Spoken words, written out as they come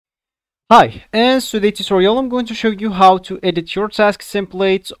Hi, in today's tutorial I'm going to show you how to edit your task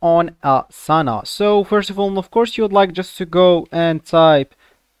templates on Asana. So first of all, of course, you would like just to go and type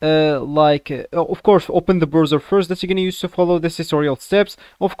of course, open the browser first that you're going to use to follow the tutorial steps.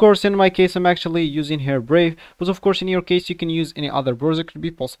 Of course, in my case, I'm actually using here Brave, but of course, in your case, you can use any other browser, could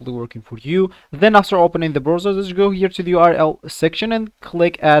be possibly working for you. Then after opening the browser, just go here to the URL section and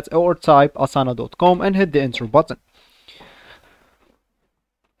click at or type asana.com and hit the enter button.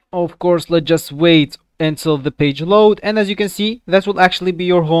 Of course, let's just wait until the page load, and as you can see, that will actually be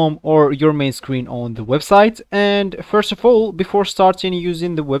your home or your main screen on the website. And first of all, before starting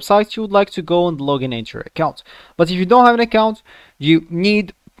using the website, you would like to go and log in into your account. But if you don't have an account, you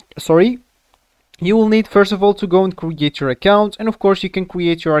will need first of all to go and create your account. And of course, you can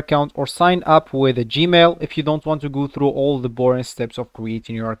create your account or sign up with a Gmail if you don't want to go through all the boring steps of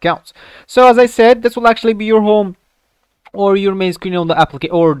creating your account. So as I said, this will actually be your home or your main screen on the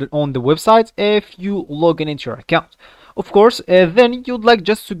application or on the website if you log in into your account. Of course, then you'd like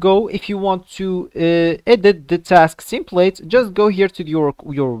just to go, if you want to edit the task template, just go here to your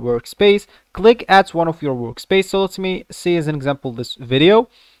workspace, click at one of your workspace. So let me say as an example this video,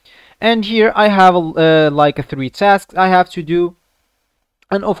 and here I have like 3 tasks I have to do.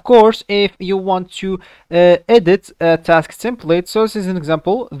 And of course, if you want to edit a task template, so this is an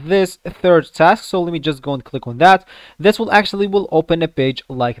example, this third task. So let me just go and click on that. This will open a page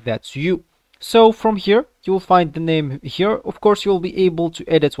like that to you. So from here, you will find the name here. Of course, you will be able to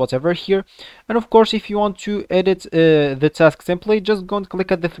edit whatever here. And of course, if you want to edit the task template, just go and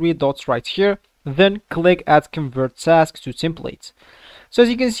click at the 3 dots right here. Then click at convert task to template. So as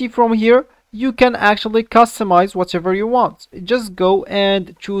you can see from here, you can actually customize whatever you want. Just go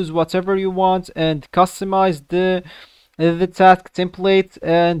and choose whatever you want and customize the task template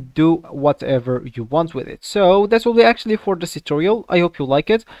and do whatever you want with it. So that will be actually for this tutorial. I hope you like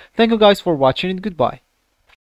it. Thank you guys for watching and goodbye.